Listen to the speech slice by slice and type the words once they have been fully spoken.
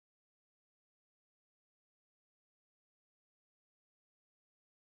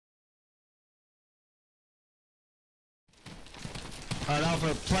Alright,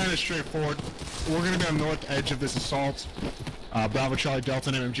 Alpha, plan is straightforward. We're going to be on the north edge of this assault. Bravo, Charlie,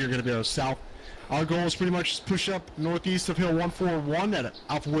 Delta, and MMG are going to be on the south. Our goal is pretty much just push up northeast of Hill 141 at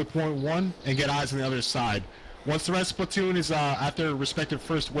Alpha Waypoint 1 and get eyes on the other side. Once the rest of the platoon is at their respective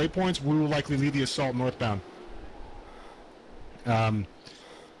first waypoints, we will likely lead the assault northbound.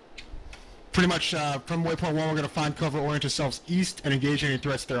 Pretty much from waypoint 1, we're going to find cover, orient ourselves east, and engage any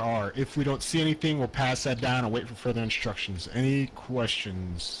threats there are. If we don't see anything, we'll pass that down and wait for further instructions. Any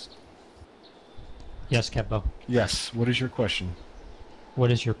questions? Yes, Kepbo. Yes, what is your question? What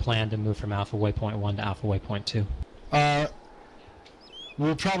is your plan to move from Alpha Waypoint 1 to Alpha Waypoint 2?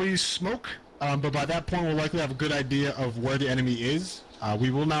 We'll probably use smoke, but by that point we'll likely have a good idea of where the enemy is.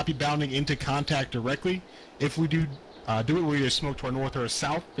 We will not be bounding into contact directly. If we do it, we'll either smoke to our north or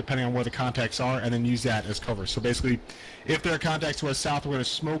south, depending on where the contacts are, and then use that as cover. So basically, if there are contacts to our south, we're going to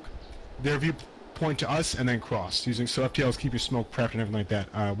smoke their viewpoint to us and then cross. So FTLs keep your smoke prepped and everything like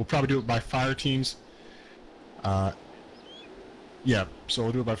that. We'll probably do it by fire teams. Yeah, so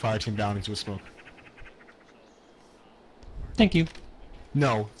we'll do it by fire team down into a smoke. Thank you.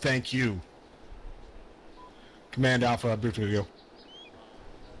 No, thank you. Command Alpha, briefing to go.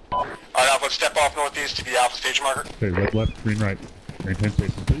 Alright, Alpha, step off northeast to the Alpha stage marker. Okay, red left, green right. Maintain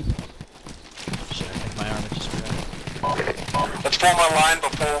station, please. Shit, I think my armor just ran. Let's form our line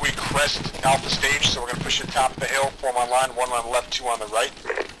before we crest Alpha stage, so we're going to push to the top of the hill, form our line, 1 on the left, 2 on the right.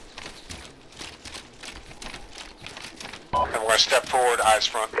 And we're going to step forward, eyes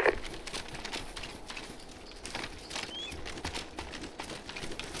front.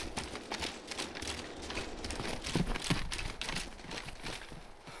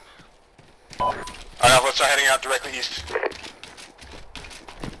 Alright, let's start heading out directly east.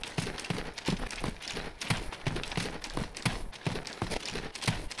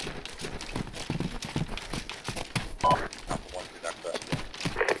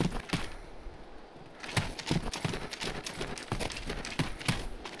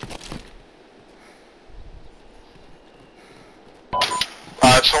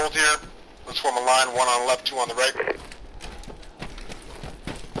 Let's hold here. Let's form a line, 1 on the left, 2 on the right.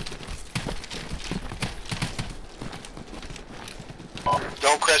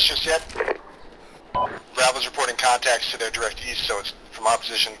 Don't crest just yet. Bravo's reporting contacts to their direct east, so it's from our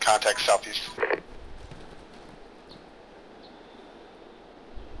position, contact southeast.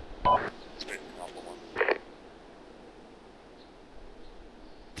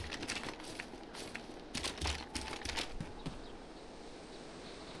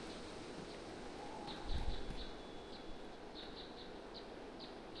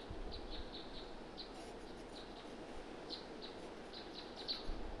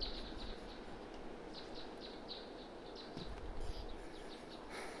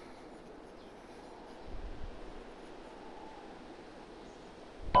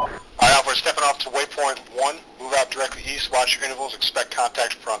 We're stepping off to waypoint 1, move out directly east, watch your intervals, expect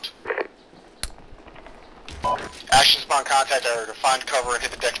contact front. Actions upon contact are to find cover and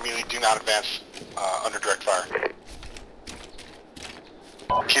hit the deck immediately, do not advance under direct fire.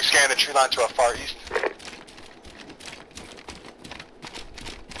 Keep scanning the tree line to our far east.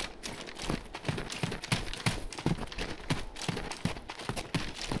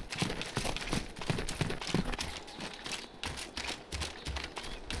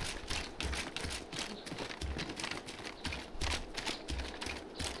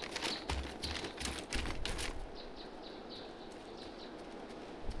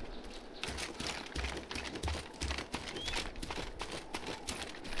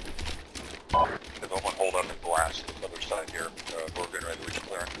 Hold up and blast this other side here. We're getting ready to reach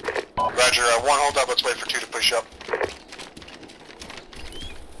clearing. Roger, 1 hold up, let's wait for 2 to push up.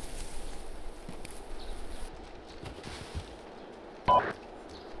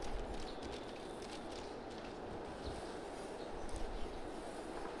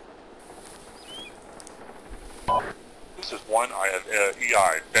 This is 1, I have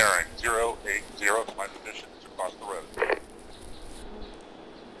EI, bearing 080 to my position, it's across the road.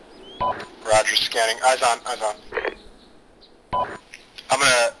 Roger, scanning. Eyes on, eyes on. I'm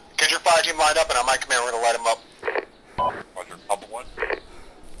gonna get your fire team lined up and on my command we're gonna light them up. Roger, Alpha 1.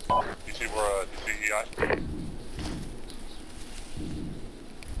 You see where, you see EI?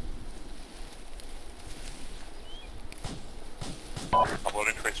 I'm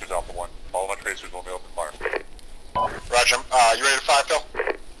loading tracers, Alpha 1. All my tracers will be open fire. Roger, you ready to fire, Phil?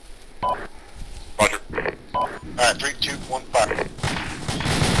 Roger. Alright, 3, 2, 1, fire.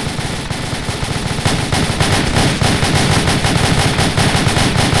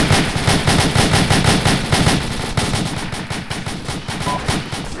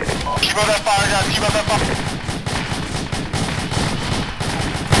 Keep up that fire, guys. Keep up that fire.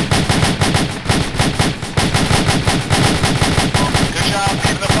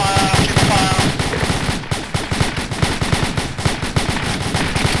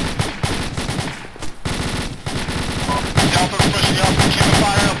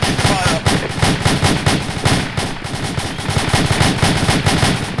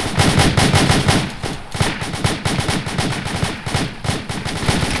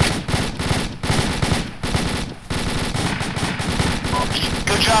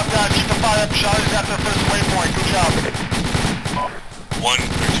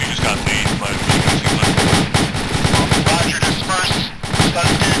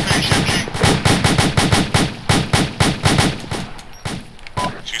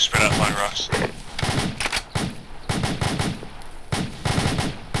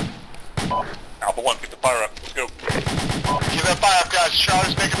 Keep that fire up, guys.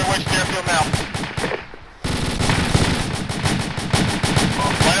 Charlie's making their way to the airfield now.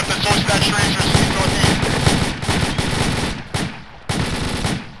 Line up the source of that tracer, northeast.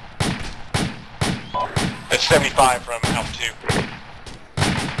 That's 75 from Alpha 2.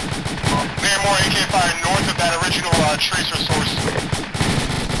 More AK fire north of that original tracer source.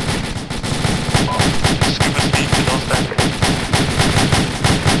 Scuba speed to those then.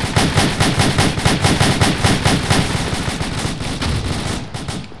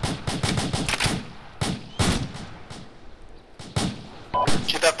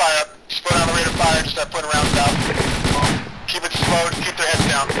 Keep that fire up. Slow down the rate of fire, just start putting rounds out. Keep it slow, keep their heads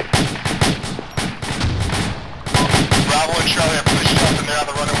down. Bravo and Charlie are pushed up and they're on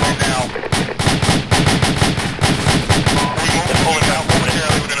the runaway now. Pulling out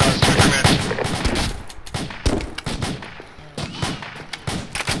momentarily within 2 or 3 minutes.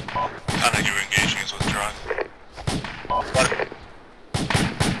 Kind of you engaging is what's wrong.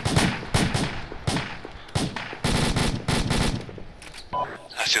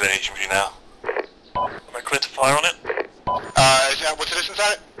 I see that HMG now. Am I clear to fire on it? What's the distance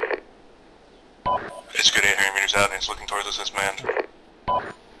on it? It's good 800 meters out and it's looking towards us as manned.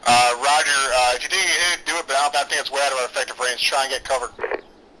 Roger, if you think you hit it, do it, but I don't think it's way out of our effective range. Try and get covered.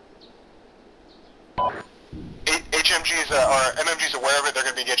 HMGs, or MMGs aware of it, they're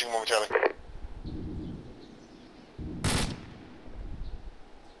going to be engaging momentarily.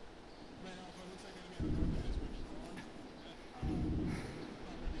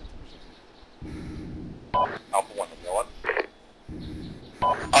 Alpha 1, go on.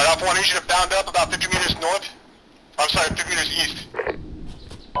 Alpha 1, I need you to bound up about 50 meters north. I'm sorry, 50 meters east.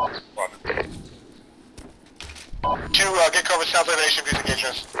 2, get covered, sounds like the HMG's engaging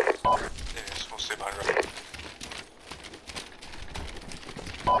us. Yes, we'll stay behind her.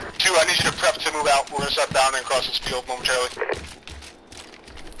 2, I need you to prep to move out. We're going to start bounding across this field momentarily.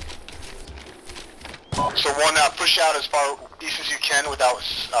 So 1, push out as far east as you can without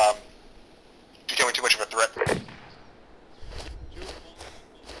becoming too much of a threat.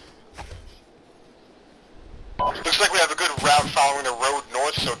 Looks like we have a good route following the road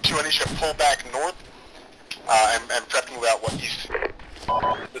north, so 2, I need you to pull back north. And prep to move out east.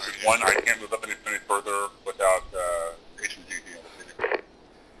 This is 1, I can't move up any further without HMG being able to see you.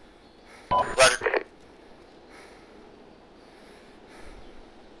 Roger.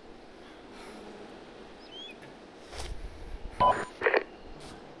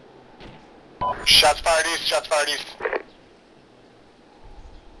 Shots fired east, shots fired east.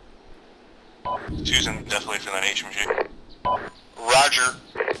 2's definitely for that HMG. Roger.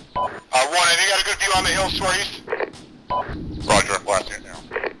 1, I think you got a good view on the hills to our east. Roger, I'm blasting it now.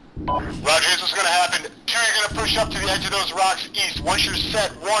 Roger, here's what's going to happen. 2, you're going to push up to the edge of those rocks east. Once you're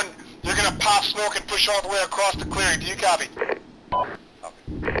set, 1, you're going to pop smoke and push all the way across the clearing. Do you copy?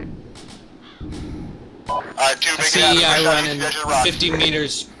 Alright, 2, make it happen. I Push run out to in the edge of the rocks. 50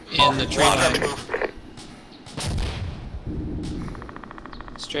 meters in the tree line.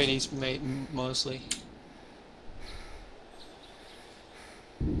 Straight east, mostly.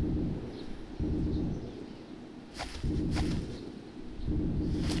 I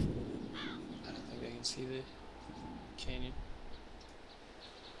don't think I can see the canyon.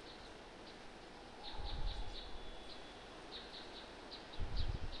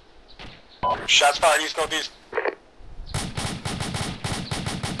 Shots fired east, northeast.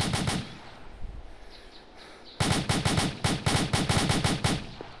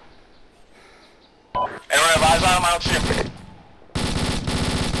 Anyone have eyes on him? I don't see him.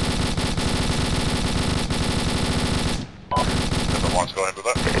 Number 1's going into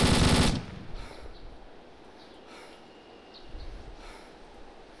that.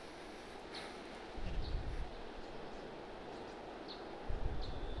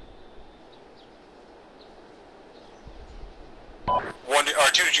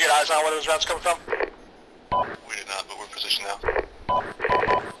 Two, did you get eyes on where those rounds coming from? We did not, but we're positioned now.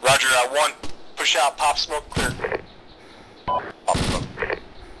 Roger, 1, push out, pop smoke, clear. Pop smoke.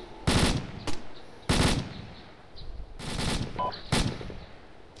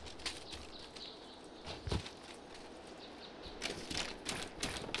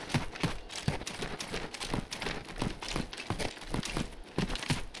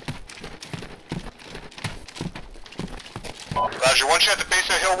 Roger, once you're at the base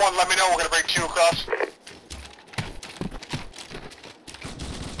of hill 1, let me know. We're going to bring 2 across.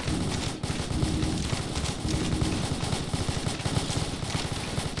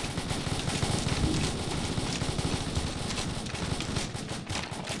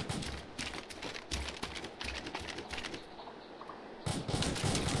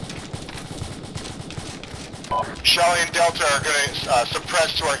 Charlie and Delta are going to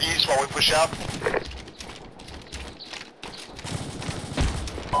suppress to our east while we push out.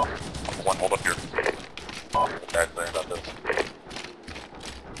 One, hold up here. Bad thing about this.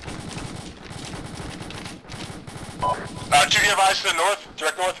 Do you have eyes to the north?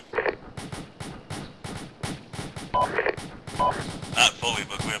 Direct north? Not fully,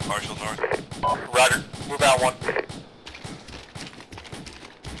 but we have partial north. Roger. Move out one.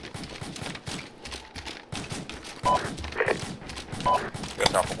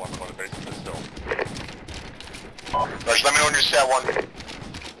 That's Alpha 1, one of the bases is still. Roger, let me know when you're set one.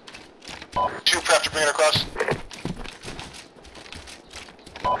 2 prep to bring it across.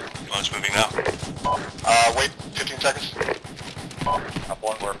 Launch moving now. Wait 15 seconds. Alpha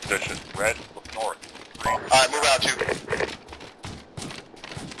 1, we're in position. Red, look north. Green. Alright, move out 2.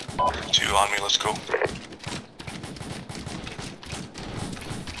 2 on me, let's go.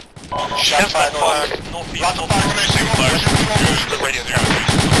 Shots fired north. Northeast, Lots of fire coming in, single. The radio there.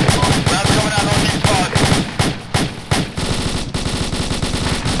 Rounds coming out northeast pod.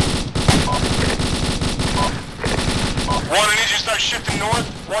 One, I need you to start shifting north.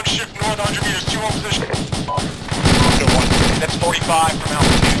 1 shift north, 100 meters, 2 on position. Good one. That's 45 from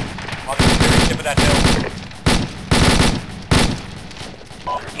altitude. On the very tip of that hill.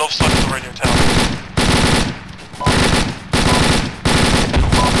 North side of the radio tower.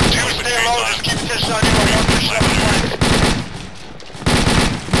 2, stay low, just keep pushing on you. 1 pushing up the flank.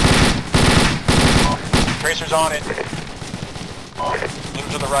 Tracer's on it. Move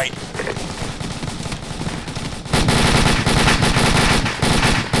to the right.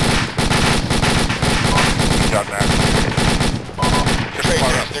 Good job, Matt.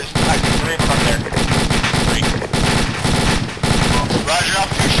 There's 3 in front there. 3. Roger,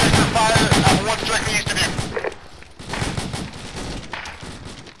 Alpha 2, check your fire. Alpha 1's directly east of you.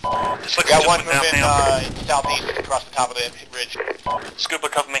 Got one moving southeast across the top of the ridge. Scuba,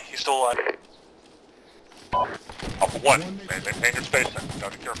 cover me. He's still alive. Alpha 1, maintain your spacing.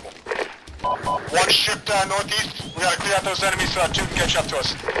 Gotta be careful. 1 shift northeast. We gotta clear out those enemies so 2 can catch up to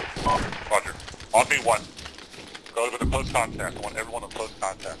us. Roger. On me, 1. Go over to close contact. I want everyone in close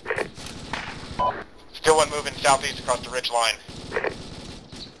contact. Still 1 moving southeast across the ridge line.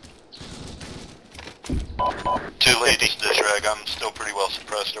 2 ladies, this rag. I'm still pretty well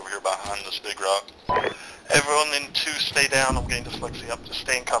suppressed over here behind this big rock. Everyone in 2, stay down. I'm getting dyslexia up. Just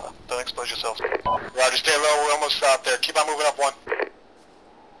stay in cover. Don't expose yourselves. Roger, stay low. We're almost out there. Keep on moving up 1.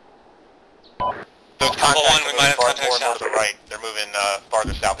 Those contacts are moving far more north to the right. They're moving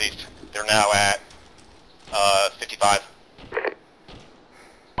farther southeast. They're now at 55.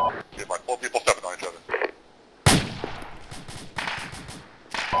 Get my 4 people stepping on each other.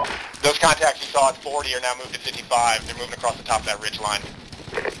 Those contacts you saw at 40 are now moved to 55. They're moving across the top of that ridge line.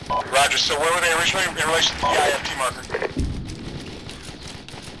 Roger, so where were they originally in relation to the IFT marker?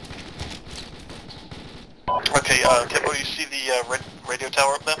 Okay, Kippo, you see the radio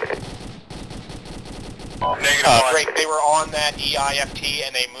tower up there? Negative. Great, they were on that EIFT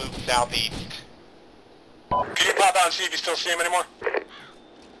and they moved southeast. Can you pop out and see if you still see him anymore?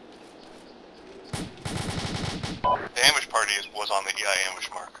 The ambush party was on the EI ambush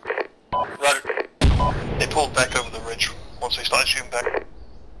mark. Roger. They pulled back over the ridge once they started shooting back.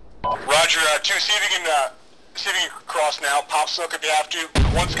 Roger, 2, see if you can cross now. Pop smoke if you have to.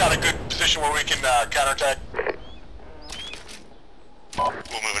 1's got a good position where we can counterattack. We'll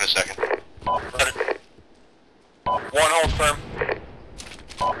move in a second. Roger. 1, hold firm.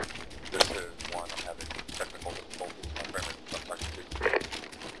 This is 1. I'm having technical difficulties. My primary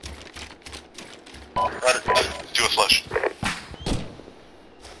Roger. Do a flush.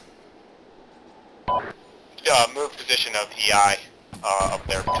 Move position of EI up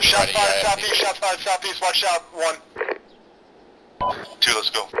there. Shots fired southeast, watch out, 1. 2, let's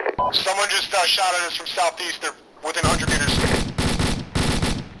go. Someone just shot at us from southeast, they're within 100 meters.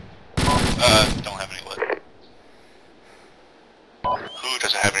 Don't have any leg. Who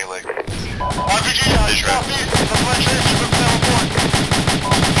doesn't have any leg? RPG, southeast, the flank tracer, move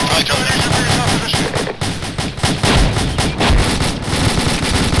 7-4.